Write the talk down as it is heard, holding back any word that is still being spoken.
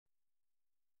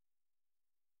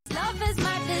Love is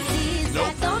my disease. Nope.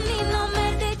 I don't need no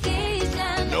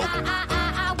medication. Nope.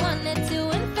 I wanted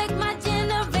to infect my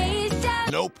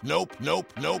generation. Nope, nope,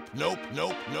 nope, nope, nope,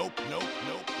 nope, nope, nope,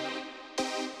 nope.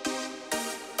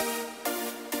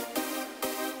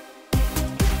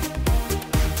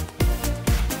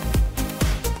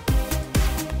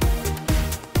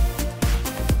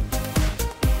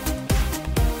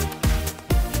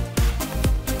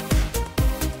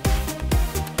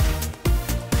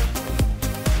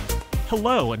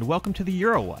 Hello and welcome to the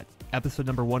Euro What, episode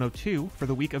number 102 for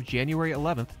the week of January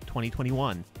 11th,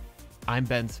 2021. I'm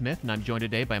Ben Smith and I'm joined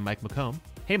today by Mike McComb.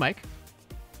 Hey Mike.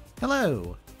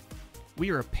 Hello.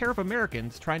 We are a pair of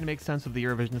Americans trying to make sense of the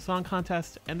Eurovision Song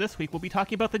Contest, and this week we'll be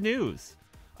talking about the news.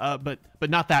 But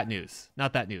not that news.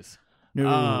 Not that news.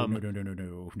 No.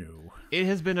 It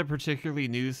has been a particularly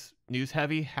news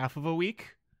heavy half of a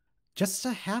week. Just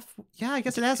a half. Yeah, I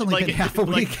guess it has only Like, been half a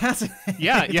like- week, hasn't it?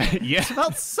 Yeah. It's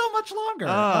felt so much longer.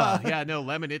 Yeah, no,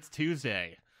 Lemon, it's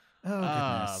Tuesday. Oh,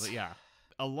 goodness. But yeah,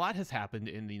 a lot has happened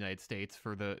in the United States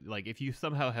if you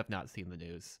somehow have not seen the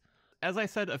news. As I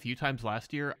said a few times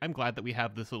last year, I'm glad that we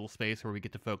have this little space where we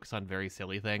get to focus on very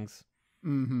silly things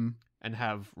Mm-hmm. and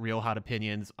have real hot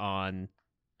opinions on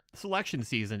selection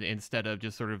season instead of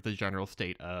just sort of the general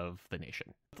state of the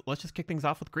nation. Let's just kick things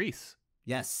off with Greece.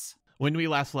 Yes. When we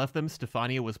last left them,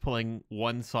 Stefania was pulling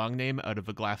one song name out of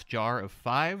a glass jar of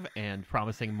 5 and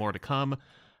promising more to come.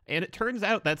 And it turns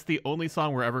out that's the only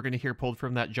song we're ever going to hear pulled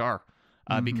from that jar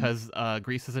because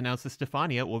Greece has announced that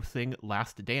Stefania will sing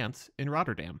Last Dance in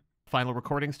Rotterdam. Final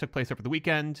recordings took place over the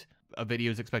weekend. A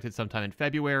video is expected sometime in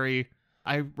February.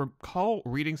 I recall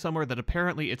reading somewhere that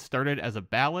apparently it started as a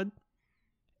ballad,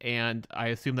 and I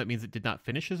assume that means it did not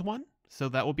finish as one. So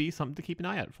that will be something to keep an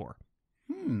eye out for.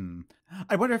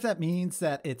 I wonder if that means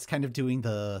that it's kind of doing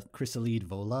the Chrysalide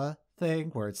Vola thing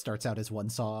where it starts out as one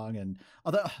song. And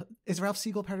although is Ralph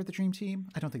Siegel part of the Dream Team?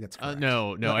 I don't think that's correct.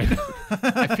 No. I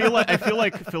feel like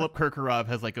Philip Kirkorov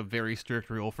has like a very strict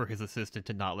rule for his assistant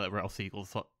to not let Ralph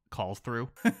Siegel's calls through.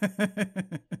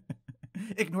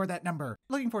 Ignore that number.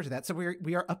 Looking forward to that. So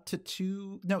we are up to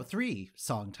 3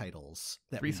 song titles.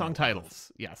 Three song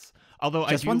titles, yes. Although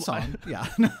just I do, one song. Yeah.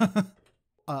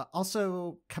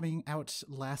 Also coming out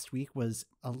last week was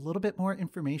a little bit more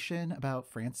information about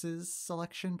France's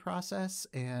selection process,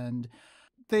 and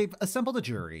they've assembled a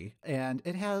jury, and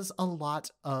it has a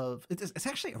lot of it's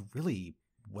actually a really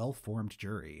well-formed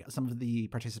jury. Some of the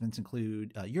participants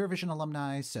include Eurovision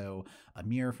alumni, so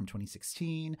Amir from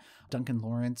 2016, Duncan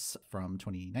Lawrence from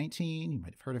 2019, you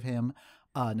might have heard of him,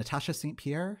 Natasha St.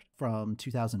 Pierre from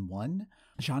 2001,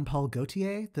 Jean-Paul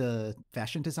Gaultier, the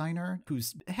fashion designer,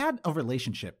 who's had a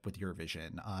relationship with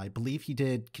Eurovision. I believe he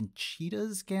did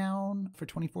Conchita's gown for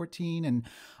 2014, and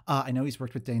I know he's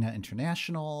worked with Dana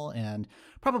International and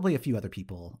probably a few other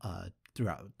people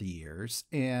throughout the years.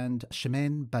 And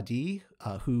Chimène Badi,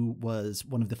 who was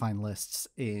one of the finalists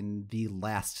in the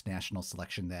last national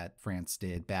selection that France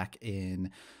did back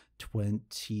in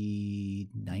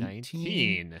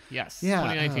 2019. Yes. Yeah,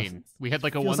 2019. We had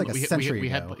like a feels one like a century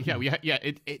ago.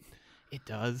 It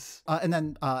does. And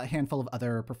then a handful of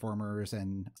other performers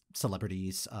and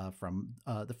celebrities from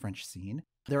the French scene.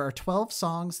 There are 12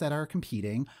 songs that are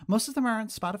competing. Most of them are on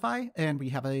Spotify, and we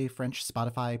have a French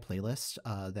Spotify playlist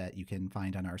that you can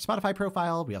find on our Spotify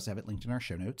profile. We also have it linked in our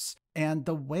show notes. And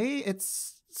the way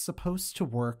it's supposed to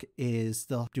work is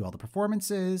they'll do all the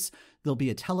performances, there'll be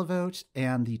a televote,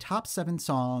 and the top 7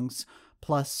 songs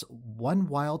plus one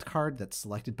wild card that's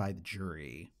selected by the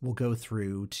jury will go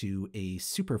through to a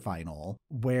super final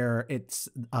where it's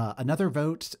another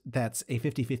vote that's a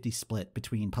 50-50 split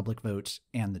between public vote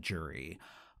and the jury,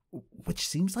 which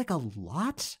seems like a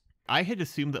lot. I had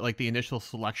assumed that like the initial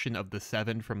selection of the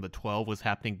 7 from the 12 was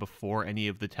happening before any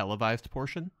of the televised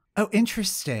portion. Oh,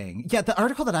 interesting. Yeah, the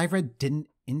article that I read didn't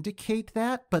indicate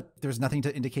that, but there's nothing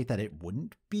to indicate that it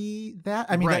wouldn't be that.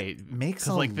 I mean, right. That makes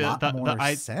a like lot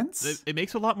more sense. It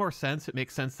makes a lot more sense. It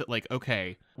makes sense that like,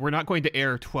 okay, we're not going to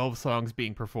air 12 songs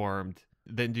being performed,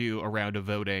 then do a round of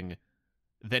voting,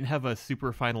 then have a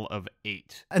super final of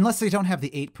 8. Unless they don't have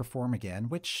the 8 perform again,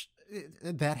 which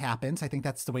that happens. I think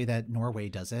that's the way that Norway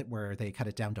does it, where they cut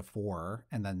it down to 4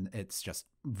 and then it's just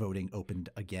voting opened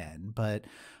again. But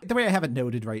the way I have it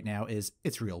noted right now is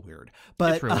it's real weird.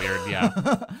 But it's real weird,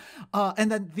 yeah.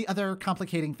 And then the other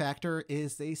complicating factor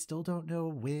is they still don't know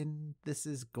when this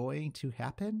is going to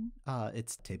happen.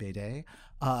 It's Tebe Day.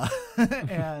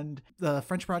 And the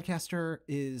French broadcaster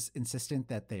is insistent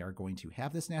that they are going to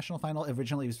have this national final.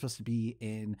 Originally, it was supposed to be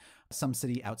in some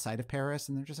city outside of Paris,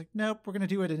 and they're just like, nope, we're going to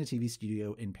do it in a TV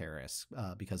studio in Paris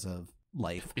because of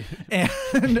life.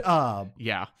 And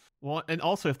Yeah. Well, and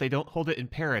also if they don't hold it in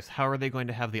Paris, how are they going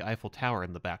to have the Eiffel Tower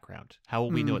in the background? How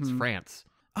will we know it's France?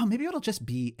 oh, maybe it'll just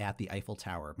be at the Eiffel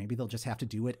Tower. Maybe they'll just have to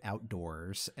do it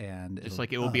outdoors, and Just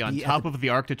like it will be on top of the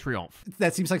Arc de Triomphe.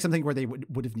 That seems like something where they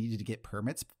would have needed to get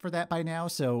permits for that by now.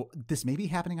 So this may be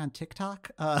happening on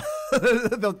TikTok.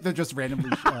 They'll just randomly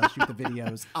shoot the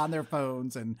videos on their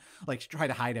phones and like try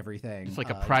to hide everything. It's like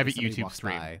a private somebody YouTube walks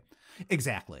stream. by.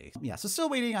 Exactly. Yeah. So still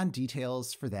waiting on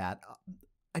details for that.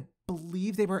 I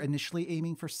believe they were initially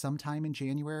aiming for sometime in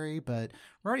January, but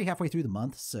we're already halfway through the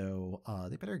month, so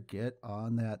they better get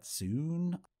on that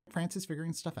soon. France is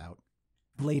figuring stuff out.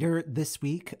 Later this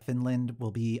week, Finland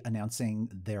will be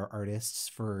announcing their artists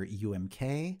for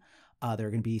UMK. There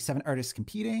are going to be 7 artists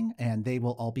competing, and they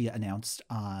will all be announced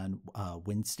on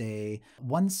Wednesday.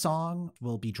 One song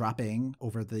will be dropping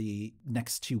over the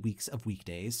next 2 weeks of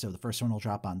weekdays. So the first one will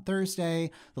drop on Thursday.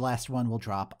 The last one will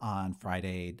drop on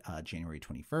Friday, January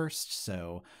 21st.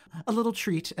 So a little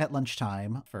treat at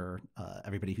lunchtime for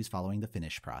everybody who's following the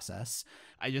Finnish process.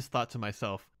 I just thought to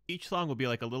myself, each song will be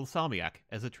like a little salmiak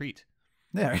as a treat.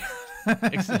 There.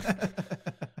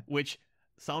 Which...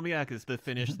 Salmiak is the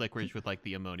Finnish licorice with like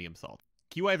the ammonium salt.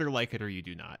 You either like it or you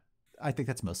do not. I think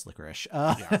that's most licorice.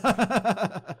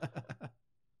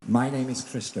 My name is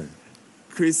Krister.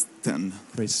 Kristen.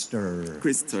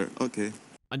 Krister. Okay.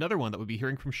 Another one that we'll be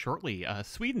hearing from shortly,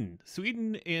 Sweden.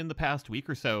 Sweden in the past week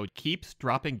or so keeps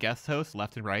dropping guest hosts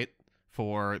left and right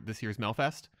for this year's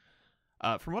Melfest.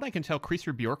 From what I can tell,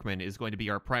 Christer Bjorkman is going to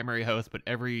be our primary host, but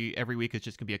every week it's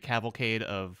just going to be a cavalcade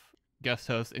of guest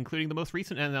hosts, including the most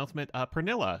recent announcement,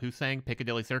 Pernilla, who sang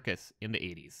Piccadilly Circus in the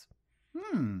 80s.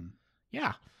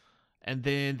 Yeah. And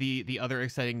then the other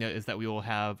exciting note is that we will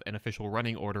have an official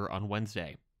running order on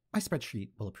Wednesday. My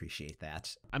spreadsheet will appreciate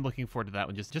that. I'm looking forward to that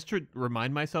one. Just to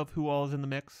remind myself who all is in the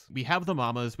mix. We have the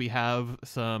Mamas. We have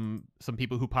some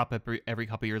people who pop up every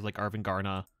couple years, like Arvin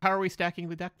Garna. How are we stacking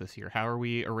the deck this year? How are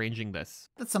we arranging this?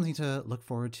 That's something to look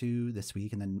forward to this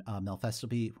week. And then Melfest will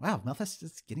be, Melfest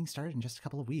is getting started in just a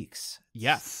couple of weeks.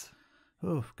 Yes.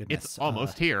 Oh, goodness. It's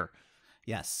almost here.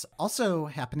 Yes. Also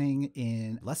happening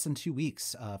in less than 2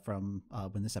 weeks from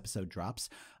when this episode drops,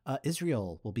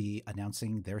 Israel will be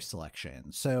announcing their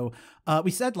selection. So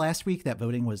we said last week that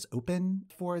voting was open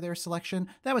for their selection.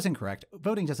 That was incorrect.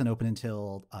 Voting doesn't open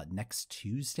until next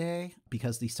Tuesday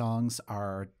because the songs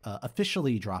are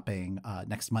officially dropping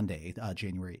next Monday,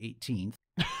 January 18th.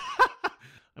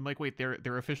 I'm like, wait,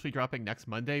 they're officially dropping next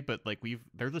Monday, but like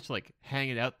they're just like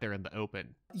hanging out there in the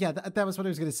open. Yeah, that was what I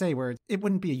was going to say, where it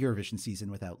wouldn't be a Eurovision season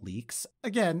without leaks.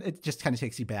 Again, it just kind of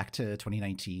takes you back to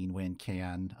 2019 when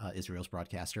Can, Israel's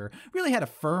broadcaster, really had a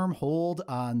firm hold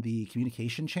on the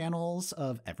communication channels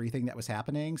of everything that was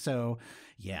happening. So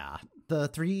yeah, the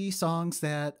 3 songs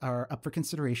that are up for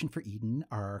consideration for Eden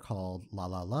are called La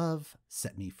La Love,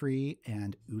 Set Me Free,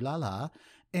 and Ooh La La.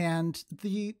 And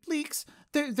the leaks,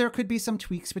 there could be some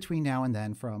tweaks between now and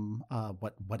then from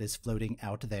what is floating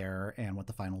out there and what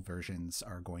the final versions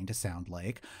are going to sound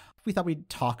like. We thought we'd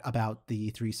talk about the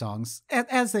 3 songs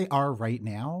as they are right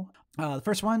now. The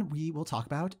first one we will talk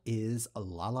about is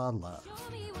La La Love.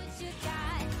 Show me what you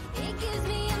got. It gives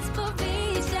me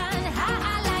inspiration. How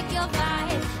I like your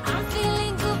vibe. I'm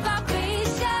feeling good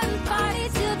vibration. Party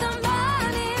till the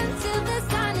morning, till the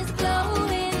sun is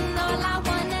glowing. All I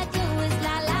wanna do is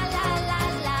la la la la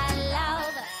la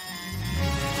love.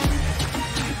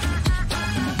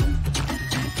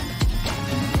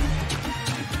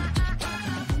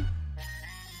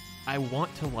 I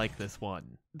want to like this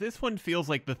one. This one feels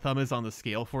like the thumb is on the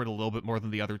scale for it a little bit more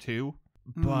than the other 2.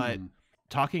 But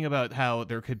talking about how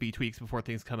there could be tweaks before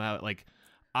things come out, like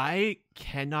I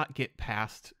cannot get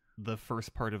past the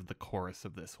first part of the chorus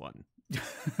of this one.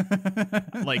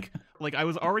 like I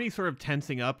was already sort of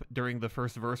tensing up during the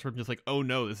first verse where I'm just like, oh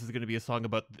no, this is going to be a song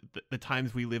about the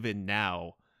times we live in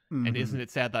now. And isn't it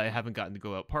sad that I haven't gotten to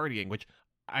go out partying, which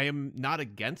I am not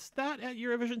against that at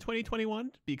Eurovision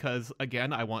 2021 because,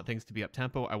 again, I want things to be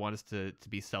up-tempo. I want us to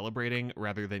be celebrating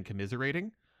rather than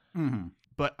commiserating.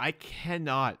 But I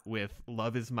cannot with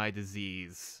Love Is My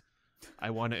Disease. I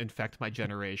want to infect my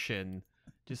generation.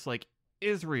 Just like,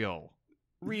 Israel,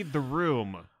 read the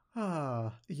room.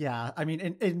 Yeah. I mean,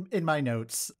 in my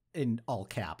notes, in all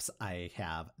caps, I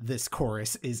have, this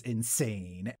chorus is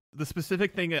insane. The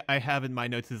specific thing I have in my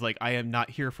notes is like, I am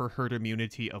not here for herd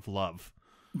immunity of love.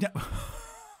 No.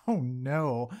 Oh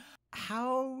no.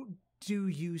 How do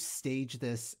you stage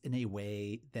this in a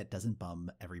way that doesn't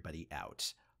bum everybody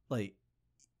out? Like,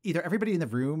 either everybody in the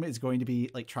room is going to be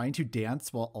like trying to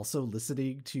dance while also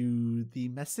listening to the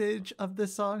message of the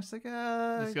song. It's like,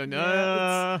 Just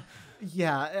go,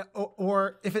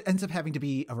 or if it ends up having to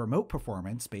be a remote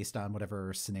performance based on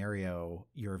whatever scenario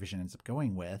Eurovision ends up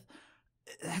going with,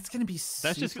 that's going to be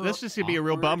that's just going to be a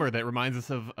real bummer that reminds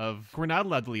us of we're not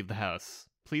allowed to leave the house.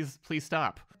 Please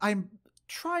stop. I'm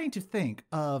trying to think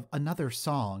of another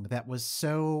song that was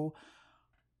so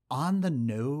on the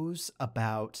nose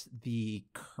about the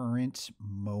current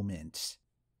moment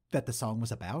that the song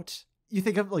was about. You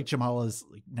think of like Jamala's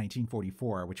like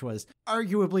 1944, which was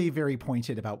arguably very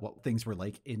pointed about what things were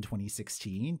like in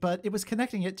 2016, but it was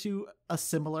connecting it to a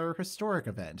similar historic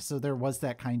event. So there was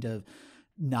that kind of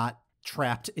not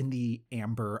trapped in the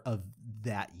amber of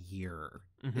that year,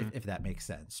 if that makes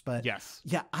sense. But yes,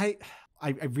 yeah, I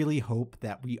really hope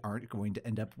that we aren't going to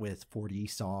end up with 40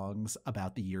 songs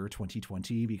about the year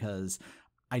 2020, because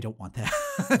I don't want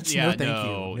that. Yeah,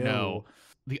 no.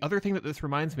 The other thing that this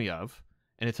reminds me of,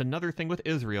 and it's another thing with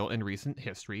Israel in recent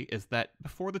history, is that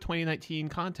before the 2019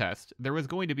 contest, there was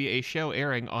going to be a show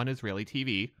airing on Israeli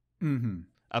TV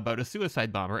about a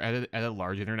suicide bomber at a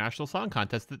large international song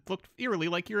contest that looked eerily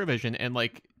like Eurovision. And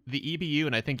like the EBU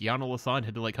and I think Yana Lassan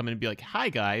had to like come in and be like, "Hi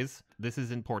guys, this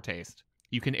is in poor taste.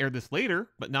 You can air this later,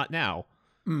 but not now."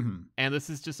 And this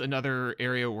is just another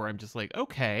area where I'm just like,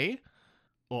 okay.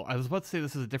 Well, I was about to say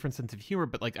this is a different sense of humor,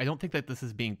 but like I don't think that this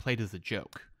is being played as a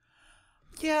joke.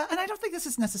 Yeah, and I don't think this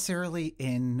is necessarily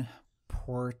in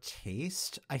poor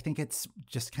taste. I think it's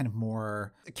just kind of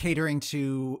more catering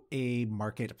to a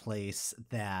marketplace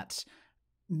that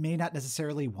may not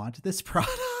necessarily want this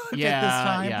product at this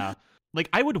time. Yeah. Like,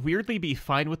 I would weirdly be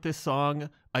fine with this song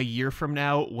a year from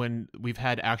now when we've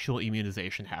had actual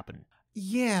immunization happen.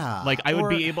 Yeah. Like, I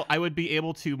would be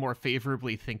able to more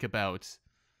favorably think about,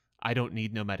 I don't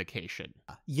need no medication.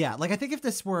 Yeah, like I think if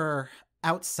this were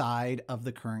outside of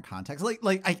the current context,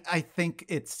 I think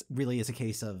it's really is a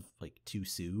case of like too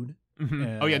soon.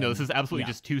 Oh yeah, no, this is absolutely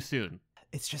just too soon.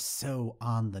 It's just so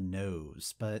on the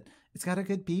nose, but it's got a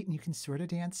good beat and you can sort of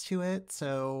dance to it.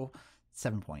 So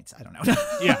 7 points. I don't know.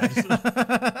 Yeah.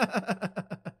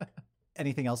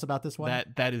 Anything else about this one?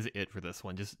 That is it for this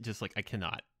one. Just like I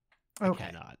cannot. Okay. I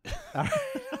cannot.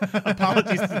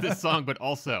 Apologies to this song, but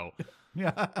also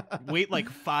wait like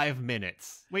 5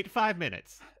 minutes. Wait 5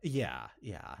 minutes. Yeah.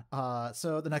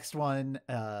 So the next one,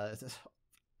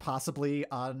 possibly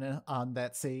on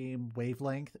that same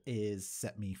wavelength, is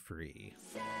 "Set Me Free."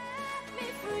 Set me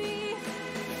free.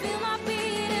 Feel my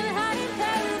beating heart in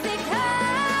perfect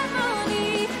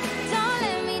harmony. Don't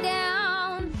let me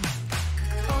down.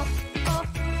 Oh,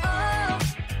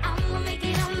 I'm gonna make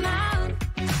it on my own.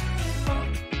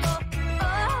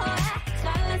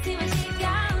 Try to see what she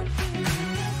got.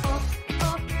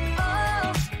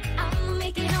 I'm gonna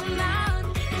make it on my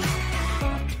own.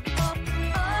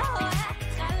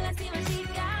 Try to see what she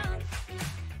got.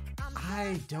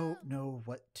 I don't know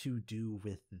what to do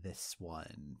with this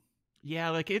one. Yeah,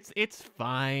 like it's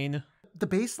fine. The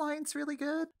bass line's really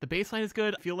good. The bass line is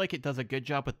good. I feel like it does a good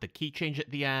job with the key change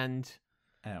at the end.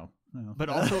 Oh. But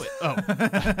also,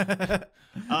 I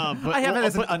have it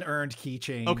as an unearned key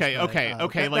change. Okay.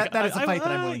 That is a fight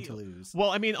that I'm willing to lose. Well,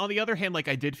 I mean, on the other hand, like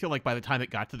I did feel like by the time it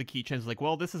got to the key change, like,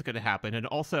 well, this is going to happen. And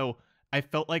also, I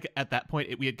felt like at that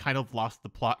point we had kind of lost the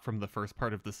plot from the first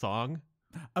part of the song.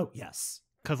 Oh, yes.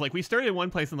 Because like we started in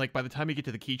one place, and like by the time we get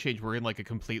to the key change, we're in like a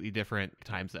completely different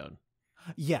time zone.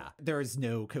 Yeah, there is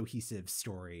no cohesive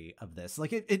story of this.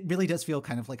 Like it really does feel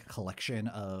kind of like a collection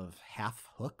of half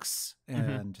hooks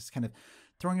and just kind of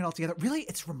throwing it all together. Really,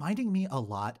 it's reminding me a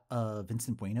lot of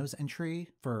Vincent Bueno's entry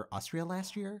for Austria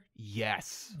last year.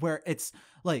 Yes. Where it's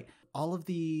like all of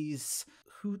these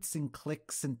hoots and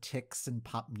clicks and ticks and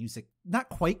pop music, not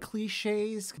quite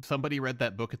cliches. Somebody read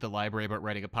that book at the library about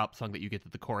writing a pop song that you get to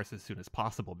the chorus as soon as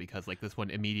possible, because like this one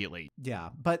immediately. Yeah,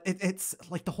 but it's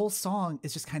like the whole song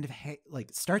is just kind of like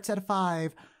starts at a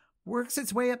 5, works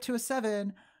its way up to a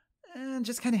 7, and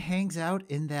just kind of hangs out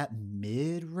in that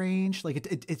mid range. Like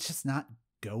it's just not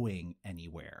going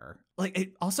anywhere. Like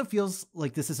it also feels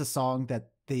like this is a song that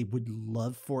they would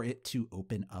love for it to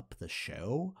open up the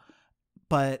show,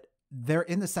 but they're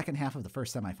in the second half of the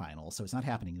first semifinal, so it's not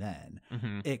happening then.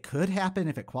 It could happen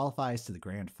if it qualifies to the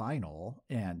grand final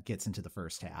and gets into the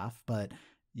first half, but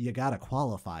you gotta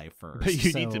qualify first. But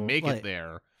you need to make it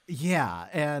there. Yeah,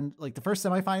 and like the first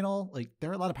semifinal, like there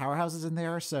are a lot of powerhouses in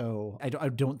there, so I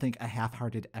don't think a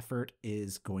half-hearted effort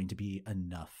is going to be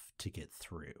enough to get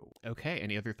through. Okay,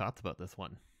 any other thoughts about this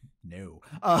one? No.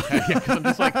 Yeah, 'cause I'm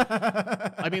just like,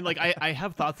 I mean, like I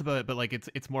have thoughts about it, but like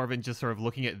it's more of in just sort of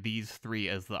looking at these three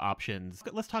as the options.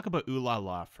 Let's talk about Ooh La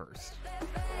La first.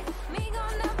 Me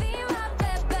gonna be my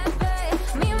baby.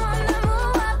 Me wanna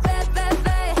move my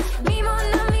baby. Me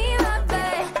wanna be my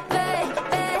baby.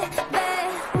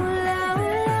 Ooh la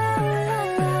ooh la.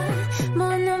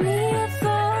 Mon ami est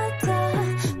forte.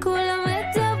 Couleur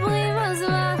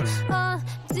métabolisme. 1,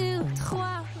 2,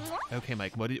 3. Okay,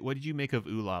 Mike, what did you make of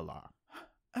Ooh La La?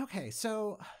 Okay,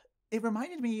 so it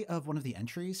reminded me of one of the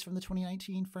entries from the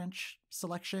 2019 French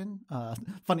selection.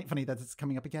 Funny that it's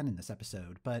coming up again in this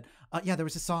episode. But yeah, there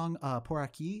was a song, Pour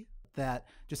Acquis, that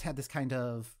just had this kind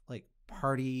of like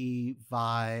party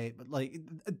vibe. Like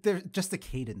just the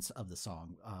cadence of the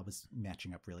song was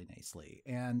matching up really nicely.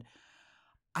 And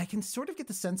I can sort of get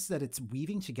the sense that it's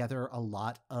weaving together a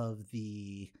lot of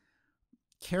the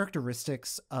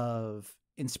characteristics of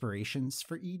inspirations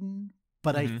for Eden,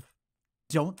 but I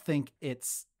don't think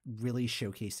it's really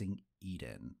showcasing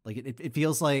Eden. Like it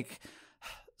feels like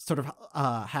sort of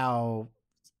how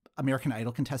American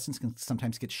Idol contestants can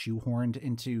sometimes get shoehorned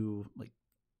into like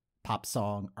pop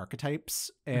song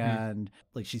archetypes, and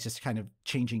like she's just kind of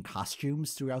changing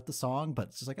costumes throughout the song, but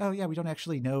it's just like, oh yeah, we don't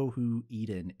actually know who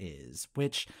Eden is,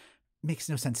 which makes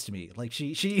no sense to me. Like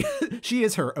she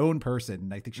is her own person,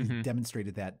 and I think she's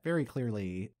demonstrated that very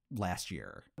clearly last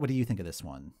year. What do you think of this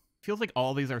one? Feels like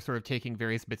all these are sort of taking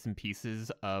various bits and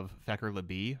pieces of Fekker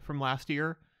Lebi from last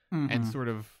year and sort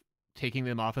of taking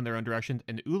them off in their own directions.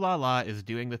 And Ooh La La is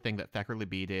doing the thing that Fekker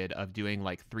Lebi did of doing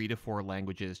like 3 to 4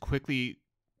 languages, quickly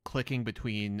clicking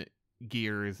between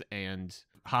gears and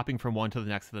hopping from one to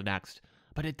the next.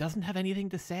 But it doesn't have anything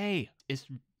to say. It's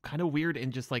kind of weird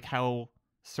in just like how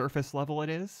surface level it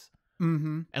is.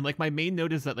 And like my main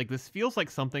note is that like this feels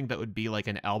like something that would be like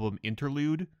an album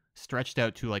interlude stretched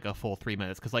out to like a full 3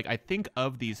 minutes, because like I think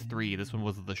of these 3, this one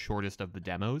was the shortest of the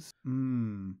demos.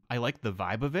 I like the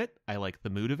vibe of it, I like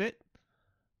the mood of it,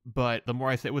 but the more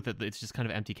I sit with it, it's just kind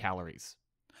of empty calories.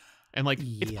 And like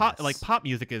it's pop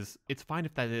music is, it's fine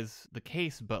if that is the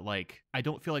case, but like I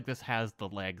don't feel like this has the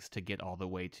legs to get all the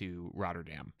way to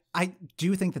Rotterdam. I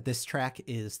do think that this track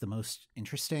is the most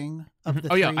interesting of the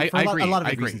Oh three. yeah, I agree. A lot of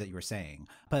the agree. reasons that you were saying,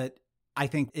 but I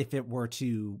think if it were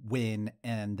to win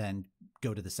and then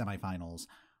go to the semifinals,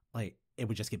 like it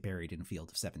would just get buried in a field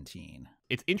of 17.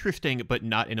 It's interesting, but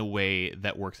not in a way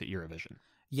that works at Eurovision.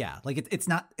 Yeah, like it's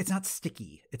not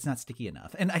sticky. It's not sticky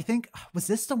enough. And I think, was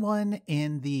this the one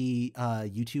in the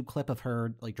YouTube clip of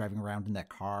her like driving around in that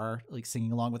car, like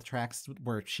singing along with the tracks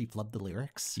where she flubbed the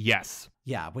lyrics? Yes.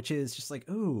 Yeah, which is just like,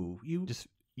 ooh, you just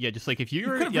like if you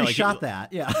could have reshot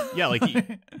that. Yeah. Yeah,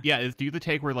 like do the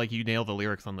take where like you nail the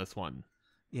lyrics on this one.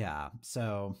 Yeah.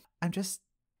 So I'm just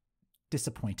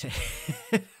disappointed.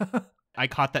 I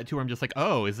caught that too, where I'm just like,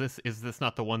 oh, is this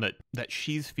not the one that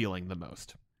she's feeling the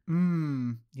most?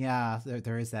 Yeah,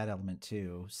 there is that element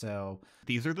too. So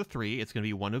these are the 3. It's going to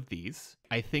be one of these.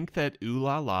 I think that Ooh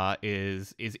La La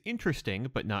is interesting,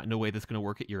 but not in a way that's going to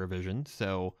work at Eurovision.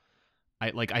 So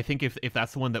I think if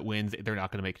that's the one that wins, they're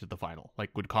not going to make it to the final.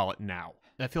 Like, would call it now.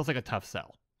 That feels like a tough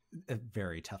sell. A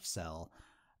very tough sell.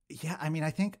 Yeah, I mean,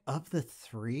 I think of the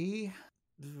 3,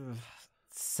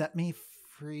 Set Me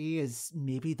Free is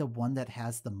maybe the one that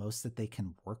has the most that they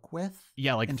can work with.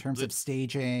 Yeah, like in terms of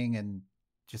staging and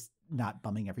just not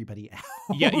bumming everybody out.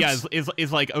 Yeah,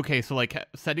 is like, okay, so like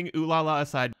setting Ooh La La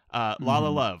aside, La La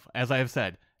Love, as I have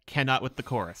said, cannot with the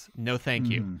chorus. No thank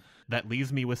you. That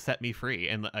leaves me with Set Me Free.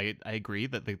 And I agree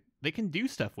that they can do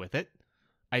stuff with it.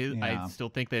 I still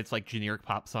think that it's like generic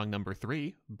pop song number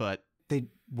 3, but they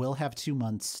will have 2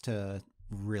 months to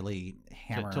really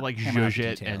hammer to like hammer zhuzh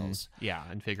it details.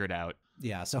 and figure it out.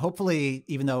 Yeah, so hopefully,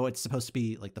 even though it's supposed to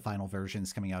be like the final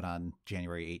version's coming out on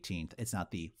January 18th, it's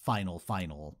not the final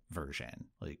version.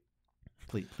 Like,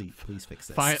 please fix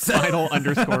this. Final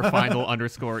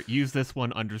 _ use this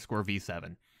one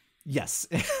 _V7. Yes.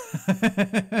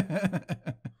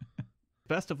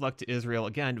 Best of luck to Israel.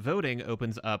 Again, voting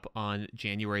opens up on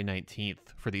January 19th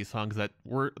for these songs that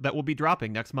will be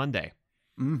dropping next Monday.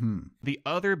 The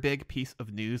other big piece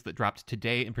of news that dropped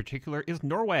today in particular is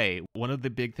Norway. One of the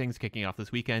big things kicking off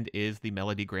this weekend is the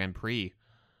Melody Grand Prix.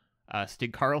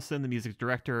 Stig Karlsson, the music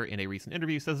director, in a recent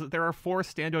interview says that there are 4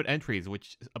 standout entries,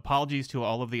 which apologies to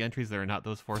all of the entries that are not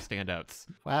those 4 standouts.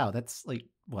 Wow, that's like,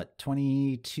 what,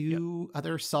 22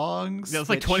 other songs? Yeah, it's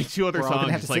like 22 other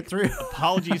songs. Have to sit through.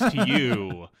 Apologies to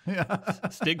you.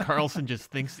 Stig Karlsson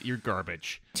just thinks that you're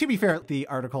garbage. To be fair, the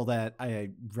article that I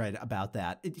read about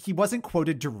that, he wasn't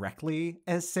quoted directly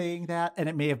as saying that, and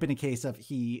it may have been a case of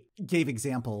he gave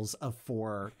examples of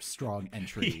 4 strong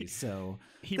entries.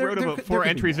 He wrote about 4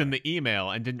 entries in the email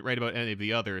and didn't write about any of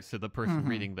the others, so the person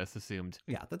reading this assumed.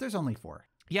 Yeah, that there's only 4.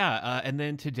 Yeah, and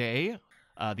then today,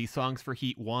 The songs for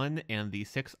Heat 1 and the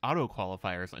 6 auto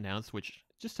qualifiers announced, which,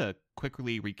 just to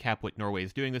quickly recap what Norway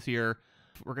is doing this year,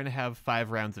 we're going to have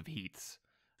 5 rounds of heats.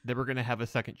 Then we're going to have a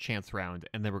second chance round,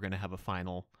 and then we're going to have a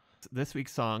final. This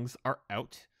week's songs are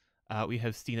out. We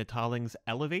have Stina Talling's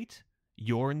Elevate,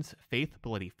 Jorn's Faith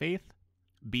Bloody Faith,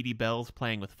 Beatty Bell's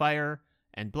Playing with Fire,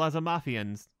 and Blaza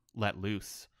Mafian's Let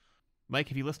Loose. Mike,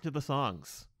 have you listened to the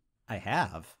songs? I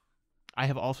have. I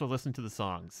have also listened to the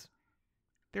songs.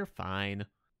 They're fine.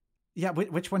 Yeah,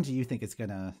 which one do you think is going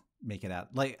to make it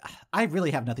out? Like, I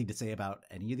really have nothing to say about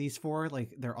any of these 4.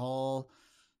 Like, they're all,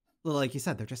 like you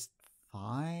said, they're just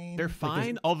fine. They're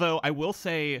fine, although I will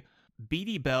say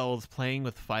Beatty Bell's Playing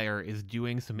with Fire is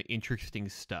doing some interesting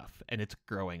stuff, and it's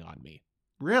growing on me.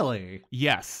 Really?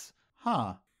 Yes.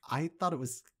 Huh. I thought it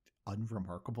was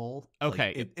unremarkable.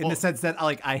 Okay. Like, in the sense that,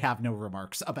 like, I have no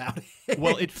remarks about it.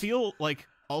 Well, it feel like...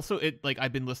 Also,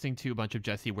 I've been listening to a bunch of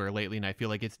Jessie Ware lately, and I feel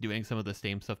like it's doing some of the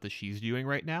same stuff that she's doing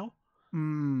right now.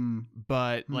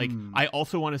 But, I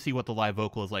also want to see what the live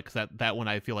vocal is like, because that one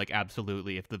I feel like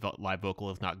absolutely, if the live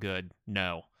vocal is not good,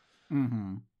 no.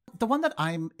 Mm-hmm. The one that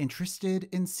I'm interested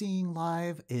in seeing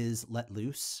live is Let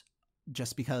Loose,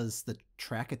 just because the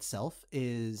track itself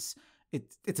is...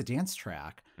 It's a dance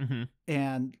track,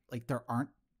 and, like, there aren't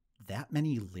that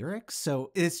many lyrics,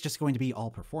 so it's just going to be all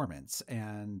performance,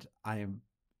 and I'm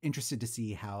interested to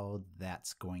see how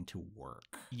that's going to work.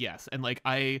 Yes, and like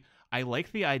I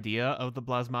like the idea of the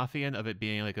Blasmafian, of it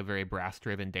being like a very brass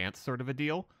driven dance sort of a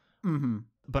deal.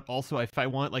 But also, if I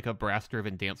want like a brass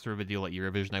driven dance sort of a deal at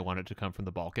Eurovision, I want it to come from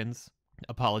the Balkans.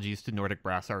 Apologies to Nordic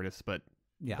brass artists, but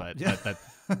yeah,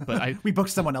 but we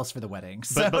booked someone else for the wedding.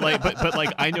 So. But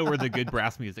like I know where the good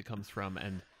brass music comes from,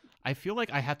 and I feel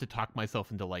like I have to talk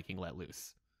myself into liking Let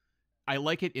Loose. I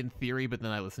like it in theory, but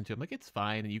then I listen to it, I'm like, it's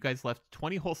fine. And you guys left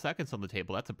 20 whole seconds on the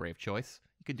table. That's a brave choice.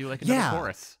 You could do like another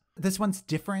chorus. This one's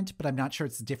different, but I'm not sure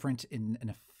it's different in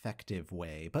an effective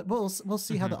way. But we'll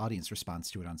see how the audience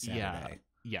responds to it on Saturday. Yeah.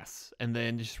 Yes. And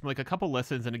then just from like a couple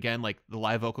listens, and again, like the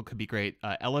live vocal could be great.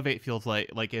 Elevate feels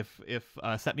like if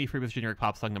Set Me Free was generic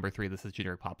pop song number 3, this is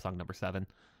generic pop song number 7.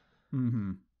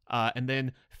 And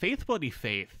then Faith Bloody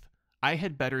Faith. I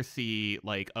had better see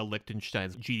like a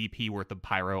Liechtenstein's GDP worth of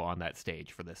pyro on that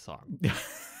stage for this song.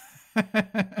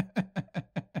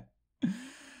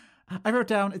 I wrote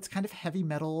down it's kind of heavy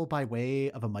metal by way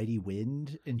of a mighty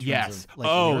wind in terms yes. of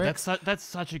like lyrics. That's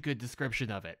such a good description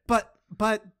of it. But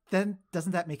then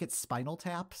doesn't that make it Spinal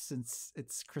Tap since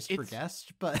it's Christopher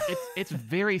Guest? But it's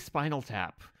very Spinal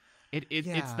Tap.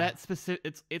 It's that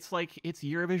specific. It's like it's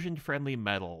Eurovision friendly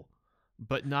metal,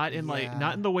 but not in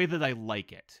not in the way that I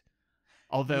like it.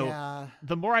 Although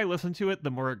the more I listen to it,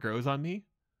 the more it grows on me.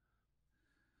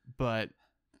 But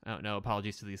I don't know.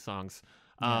 Apologies to these songs.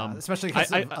 Especially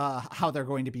because of how they're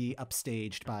going to be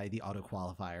upstaged by the auto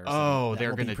qualifiers. Oh,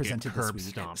 they're going to present get curb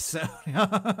stomped. So.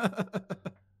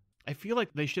 I feel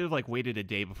like they should have like waited a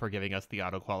day before giving us the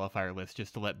auto qualifier list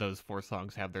just to let those 4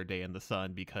 songs have their day in the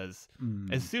sun, because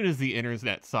as soon as the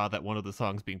internet saw that one of the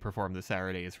songs being performed this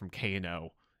Saturday is from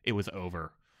K&O, it was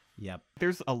over. Yep.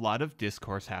 There's a lot of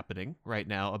discourse happening right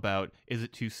now about, is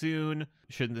it too soon?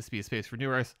 Shouldn't this be a space for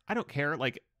new artists? I don't care.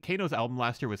 Like, Kano's album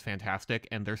last year was fantastic,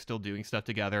 and they're still doing stuff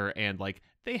together, and like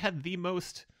they had the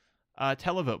most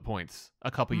televote points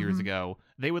a couple years ago.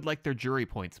 They would like their jury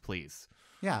points, please.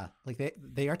 Yeah, like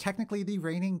they are technically the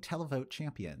reigning televote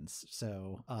champions.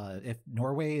 So if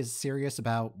Norway is serious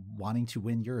about wanting to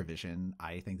win Eurovision,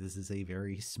 I think this is a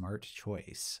very smart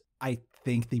choice. I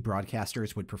think the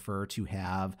broadcasters would prefer to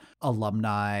have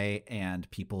alumni and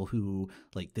people who,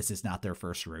 like, this is not their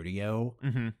first rodeo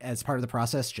as part of the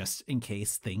process, just in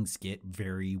case things get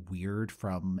very weird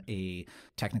from a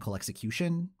technical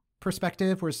execution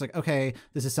perspective, where it's like, okay,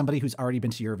 this is somebody who's already been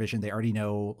to Eurovision. They already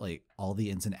know like all the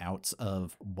ins and outs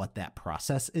of what that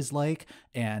process is like.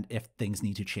 And if things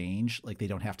need to change, like they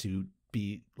don't have to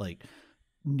be like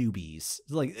newbies.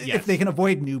 Like if they can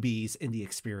avoid newbies in the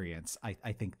experience,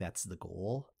 I think that's the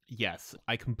goal. Yes,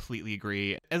 I completely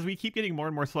agree. As we keep getting more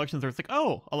and more selections, it's like,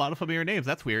 oh, a lot of familiar names.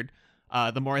 That's weird.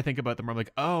 The more I think about them, I'm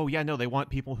like, oh, yeah, no, they want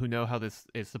people who know how this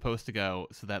is supposed to go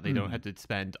so that they don't have to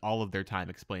spend all of their time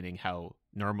explaining how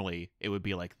normally it would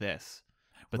be like this.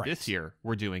 But this year,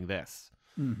 we're doing this.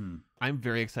 I'm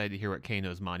very excited to hear what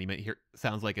Kano's Monument here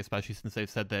sounds like, especially since they've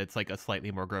said that it's like a slightly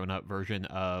more grown-up version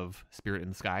of Spirit in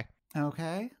the Sky.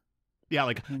 Okay. Yeah,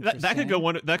 like that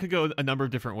could go a number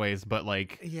of different ways, but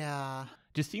like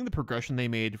just seeing the progression they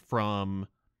made from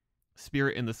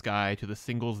Spirit in the Sky to the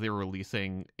singles they were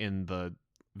releasing in the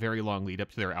very long lead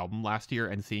up to their album last year,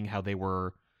 and seeing how they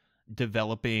were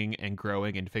developing and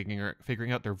growing and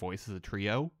figuring out their voice as a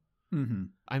trio.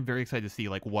 I'm very excited to see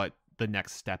like what the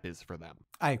next step is for them.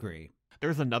 I agree.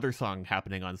 There's another song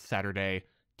happening on Saturday,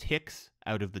 Ticks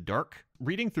Out of the Dark.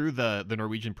 Reading through the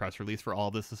Norwegian press release for all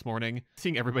this morning,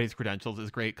 seeing everybody's credentials is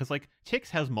great because like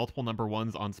Ticks has multiple number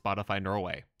ones on Spotify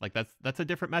Norway. Like that's a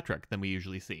different metric than we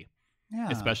usually see. Yeah.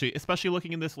 Especially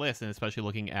looking in this list and especially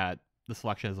looking at the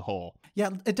selection as a whole. Yeah,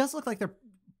 it does look like they're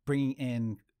bringing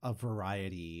in a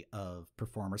variety of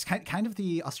performers, kind of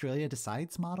the Australia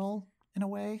Decides model in a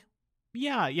way.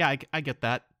 Yeah, I get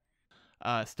that.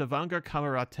 Stavanger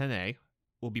Kameratene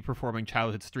will be performing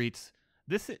Childhood Streets.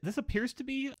 This appears to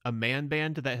be a man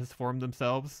band that has formed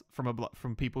themselves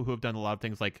from people who have done a lot of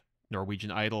things like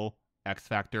Norwegian Idol, X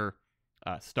Factor,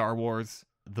 Star Wars,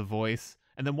 The Voice,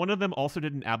 and then one of them also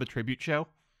did an ABBA tribute show.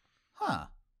 Huh.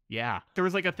 Yeah. There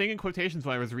was like a thing in quotations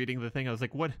when I was reading the thing. I was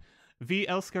like, what? Vi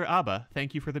elsker ABBA,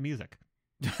 thank you for the music.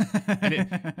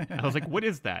 And I was like, what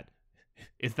is that?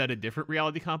 Is that a different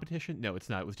reality competition? No, it's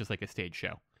not. It was just like a stage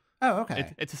show. Oh,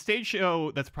 okay. It's a stage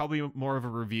show that's probably more of a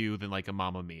review than like a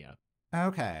Mamma Mia.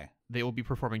 Okay. They will be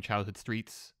performing Childhood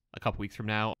Streets a couple weeks from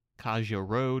now. Kajjo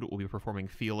Road will be performing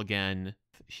Feel Again.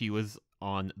 She was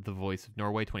on The Voice of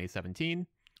Norway 2017.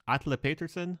 Atle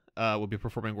Petersen will be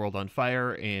performing World on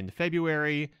Fire in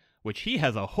February, which he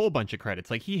has a whole bunch of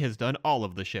credits. Like he has done all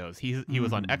of the shows. He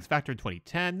was on X Factor in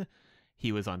 2010.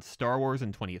 He was on Star Wars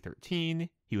in 2013.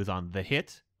 He was on The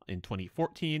Hit in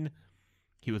 2014.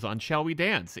 He was on Shall We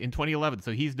Dance in 2011.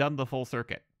 So he's done the full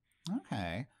circuit.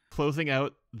 Okay. Closing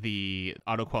out the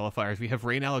auto qualifiers, we have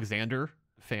Rain Alexander,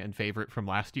 fan favorite from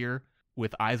last year,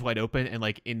 with Eyes Wide Open. And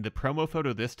like in the promo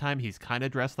photo this time, he's kind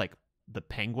of dressed like the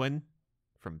Penguin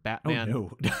from Batman.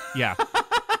 Oh, no. Yeah.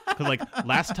 Because like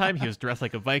last time he was dressed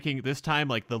like a Viking. This time,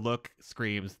 like the look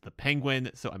screams the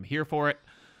Penguin. So I'm here for it.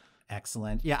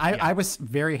 Excellent. Yeah, I was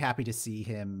very happy to see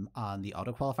him on the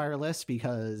auto qualifier list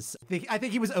because I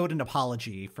think he was owed an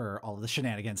apology for all of the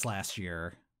shenanigans last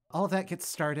year. All of that gets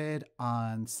started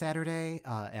on Saturday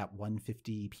at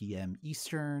 1:50 p.m.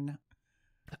 Eastern.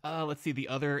 Let's see the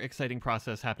other exciting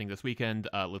process happening this weekend.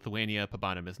 Lithuania,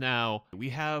 Pabanum is now. We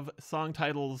have song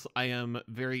titles. I am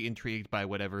very intrigued by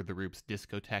whatever the Roops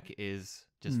discotheque is.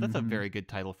 That's a very good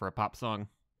title for a pop song.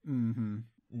 Mm-hmm.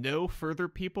 No further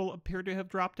people appear to have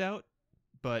dropped out,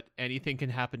 but anything can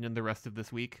happen in the rest of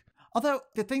this week. Although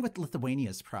the thing with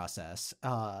Lithuania's process,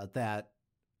 I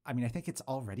think it's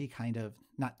already kind of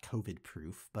not COVID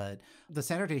proof, but the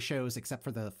Saturday shows, except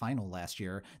for the final last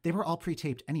year, they were all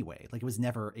pre-taped anyway. Like it was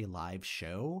never a live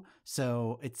show.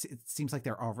 So it seems like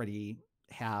they're already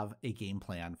have a game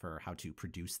plan for how to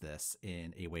produce this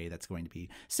in a way that's going to be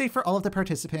safe for all of the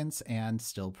participants and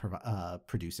still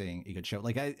producing a good show.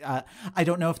 Like I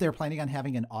don't know if they're planning on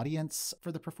having an audience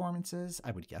for the performances.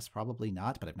 I would guess probably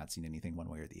not, but I've not seen anything one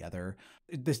way or the other.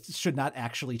 This should not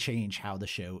actually change how the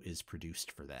show is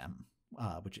produced for them,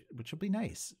 which will be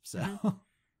nice. So.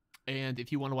 And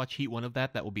if you want to watch Heat 1 of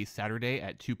that will be Saturday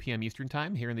at 2 p.m. Eastern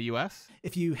Time here in the U.S.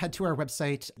 If you head to our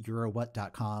website,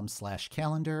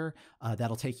 eurowhat.com/calendar,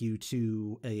 that'll take you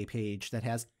to a page that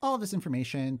has all of this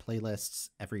information, playlists,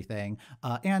 everything,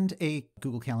 and a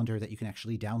Google Calendar that you can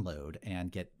actually download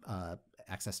and get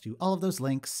access to all of those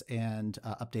links and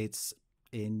updates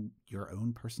in your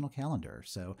own personal calendar.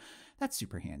 So that's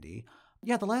super handy.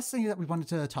 Yeah, the last thing that we wanted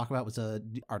to talk about was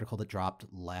an article that dropped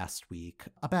last week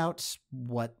about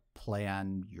what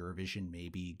plan Eurovision may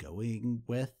be going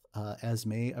with as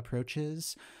May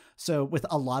approaches. So with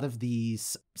a lot of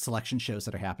these selection shows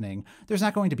that are happening, there's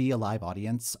not going to be a live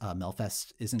audience.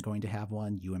 Melfest isn't going to have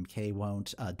one. UMK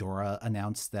won't. Dora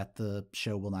announced that the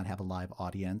show will not have a live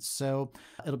audience. So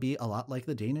it'll be a lot like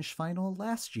the Danish final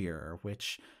last year,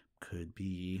 which could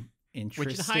be interesting.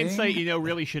 Which in hindsight,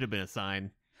 really should have been a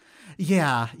sign.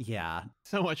 Yeah.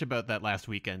 So much about that last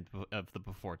weekend of the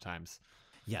before times.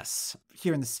 Yes.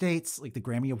 Here in the States, like the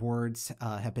Grammy Awards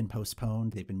have been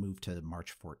postponed. They've been moved to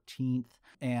March 14th.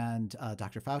 And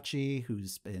Dr. Fauci,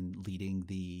 who's been leading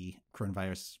the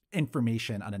coronavirus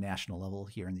information on a national level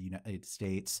here in the United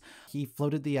States, he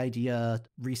floated the idea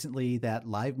recently that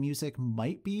live music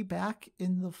might be back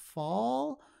in the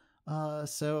fall.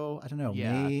 So I don't know.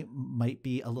 Yeah. May might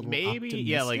be a little maybe optimistic.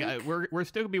 Yeah, like we're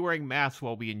still gonna be wearing masks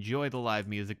while we enjoy the live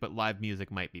music, but live music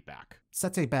might be back.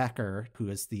 Setse Bakker, who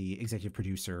is the executive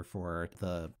producer for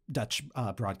the Dutch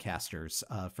broadcasters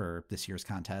for this year's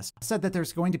contest, said that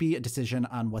there's going to be a decision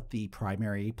on what the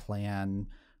primary plan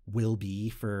will be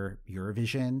for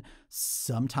Eurovision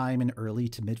sometime in early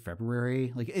to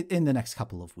mid-February, like in the next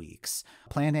couple of weeks.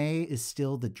 Plan A is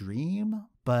still the dream,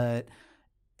 but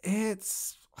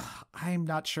I'm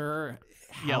not sure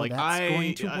how Yeah, like that's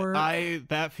going to work.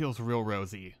 that feels real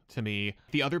rosy to me.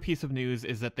 The other piece of news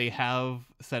is that they have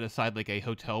set aside like a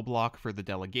hotel block for the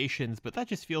delegations, but that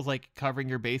just feels like covering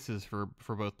your bases for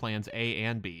both plans A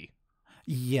and B.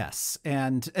 Yes,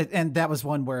 and that was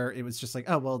one where it was just like,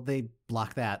 oh well, they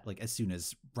blocked that like as soon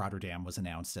as Rotterdam was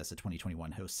announced as a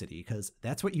 2021 host city, because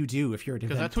that's what you do if you're an event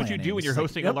Because that's what you planning. do when It's you're like,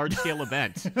 hosting yep. a large scale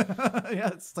event. Yeah,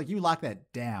 it's like you lock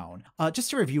that down. Just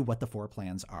to review what the 4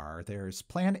 plans are, there's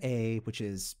Plan A, which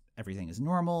is everything is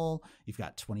normal. You've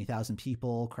got 20,000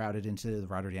 people crowded into the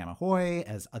Rotterdam Ahoy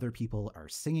as other people are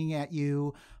singing at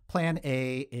you. Plan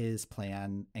A is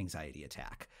Plan Anxiety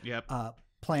Attack. Yep.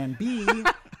 Plan B,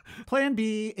 Plan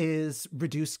B is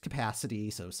reduced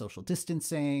capacity, so social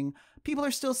distancing. People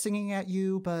are still singing at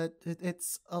you, but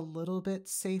it's a little bit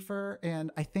safer.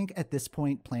 And I think at this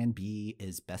point, Plan B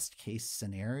is best case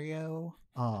scenario.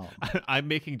 I'm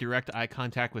making direct eye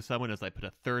contact with someone as I put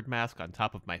a third mask on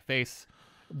top of my face.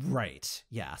 Right.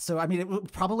 Yeah. So, I mean, it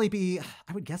would probably be,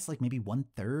 I would guess, like maybe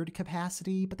 1/3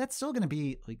 capacity, but that's still going to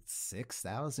be like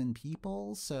 6,000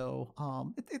 people. So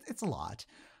it's a lot.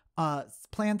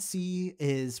 Plan C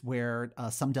is where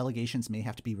some delegations may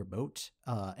have to be remote,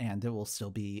 and there will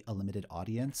still be a limited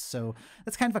audience. So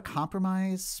that's kind of a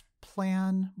compromise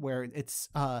plan where it's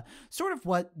sort of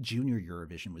what Junior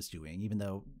Eurovision was doing. Even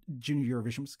though Junior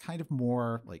Eurovision was kind of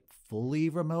more like fully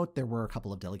remote, there were a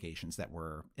couple of delegations that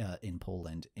were in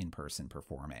Poland in person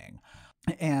performing.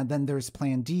 And then there's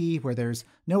Plan D, where there's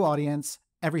no audience,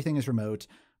 everything is remote.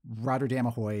 Rotterdam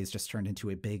Ahoy is just turned into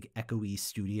a big echoey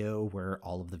studio where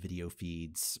all of the video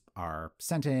feeds are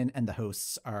sent in and the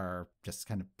hosts are just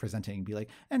kind of presenting, be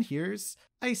like, and here's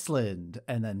Iceland,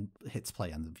 and then hits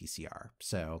play on the VCR.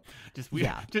 So Just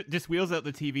wheels out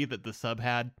the TV that the sub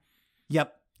had.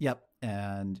 Yep.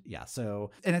 And yeah,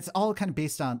 and it's all kind of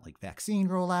based on like vaccine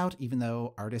rollout, even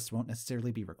though artists won't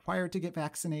necessarily be required to get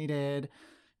vaccinated.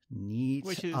 Neat.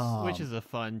 Which is a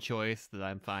fun choice that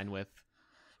I'm fine with.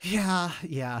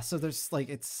 Yeah. So there's like,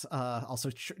 it's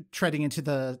also treading into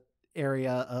the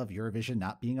area of Eurovision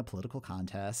not being a political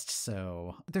contest.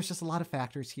 So there's just a lot of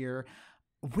factors here.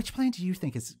 Which plan do you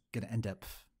think is going to end up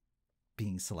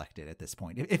being selected at this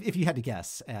point? If you had to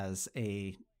guess as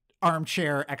a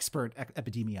armchair expert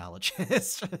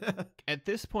epidemiologist. At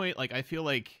this point, like, I feel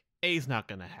like A's not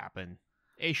going to happen.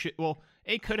 A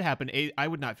could happen. I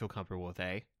would not feel comfortable with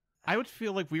A. I would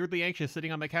feel like weirdly anxious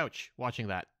sitting on my couch watching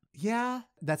that. Yeah,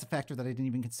 that's a factor that I didn't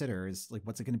even consider, is like,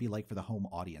 what's it going to be like for the home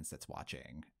audience that's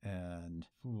watching? And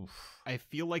I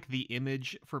feel like the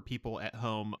image for people at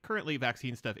home, currently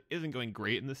vaccine stuff isn't going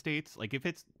great in the States. Like, if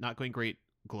it's not going great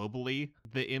globally,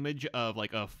 the image of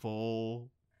like a full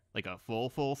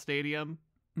stadium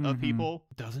of people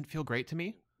doesn't feel great to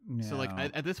me. No. So like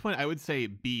at this point, I would say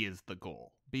B is the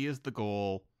goal. B is the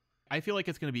goal. I feel like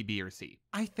it's going to be B or C.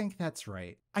 I think that's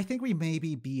right. I think we may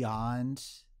be beyond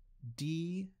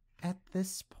D at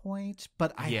this point,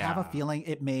 but I have a feeling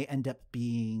it may end up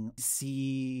being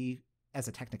C as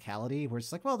a technicality, where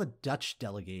it's like, well, the Dutch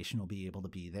delegation will be able to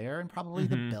be there, and probably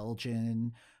the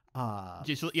Belgian, like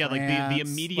the France,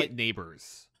 immediate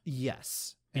neighbors.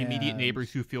 Yes. The immediate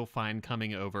neighbors who feel fine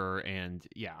coming over, and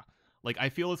like I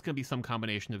feel it's going to be some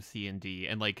combination of C and D,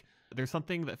 and like there's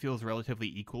something that feels relatively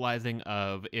equalizing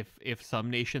of if some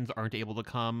nations aren't able to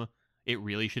come, it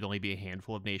really should only be a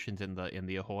handful of nations in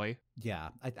the Ahoy. Yeah,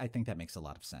 I think that makes a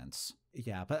lot of sense.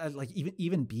 Yeah, but like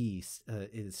even B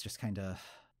is just kind of,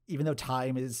 even though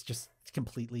time is just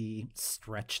completely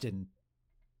stretched and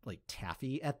like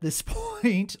taffy at this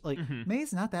point, like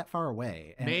May's not that far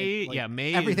away. And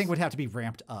May everything would have to be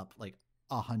ramped up like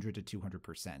 100 to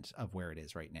 200% of where it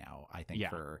is right now, I think,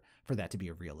 for that to be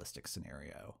a realistic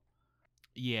scenario.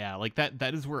 Yeah, like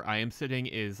that is where I am sitting,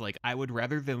 is like I would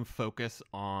rather them focus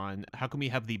on how can we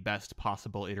have the best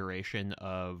possible iteration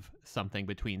of something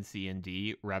between C and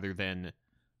D, rather than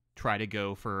try to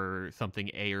go for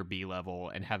something A or B level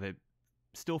and have it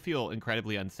still feel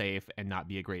incredibly unsafe and not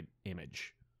be a great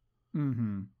image.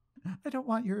 I don't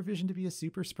want Eurovision to be a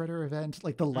super spreader event,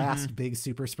 like the last big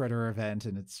super spreader event,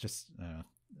 and it's just I don't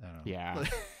know. Yeah.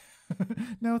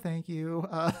 No, thank you.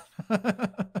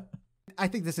 I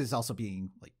think this is also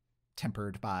being like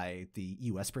tempered by the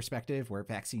U.S. perspective, where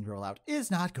vaccine rollout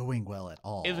is not going well at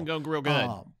all. Isn't going real good.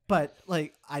 But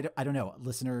like, I don't know,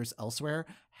 listeners elsewhere,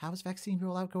 how is vaccine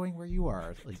rollout going where you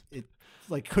are?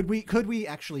 Could we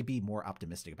actually be more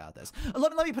optimistic about this?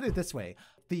 Let me put it this way: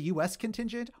 the U.S.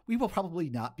 contingent, we will probably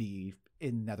not be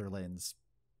in Netherlands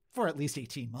for at least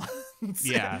 18 months.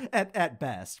 Yeah. at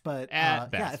best. But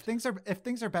at best. if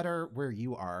things are better where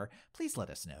you are, please let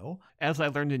us know. As I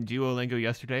learned in Duolingo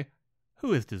yesterday,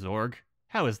 who is the Zorg?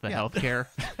 How is the Yeah. healthcare?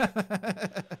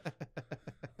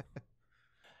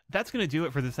 That's going to do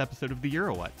it for this episode of The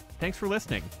Euro What. Thanks for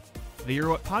listening. The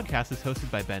Euro What podcast is hosted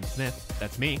by Ben Smith,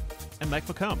 that's me, and Mike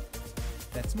McComb.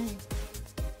 That's me.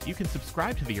 You can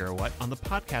subscribe to The Euro What on the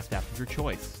podcast app of your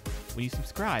choice. When you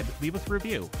subscribe, leave us a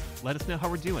review, let us know how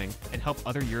we're doing, and help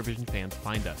other Eurovision fans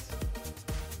find us.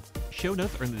 Show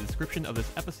notes are in the description of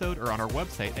this episode or on our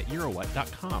website at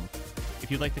eurowhat.com. If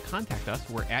you'd like to contact us,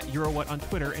 we're at Eurowhat on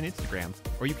Twitter and Instagram,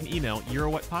 or you can email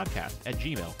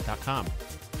eurowhatpodcast@gmail.com.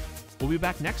 We'll be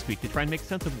back next week to try and make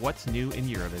sense of what's new in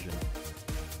Eurovision.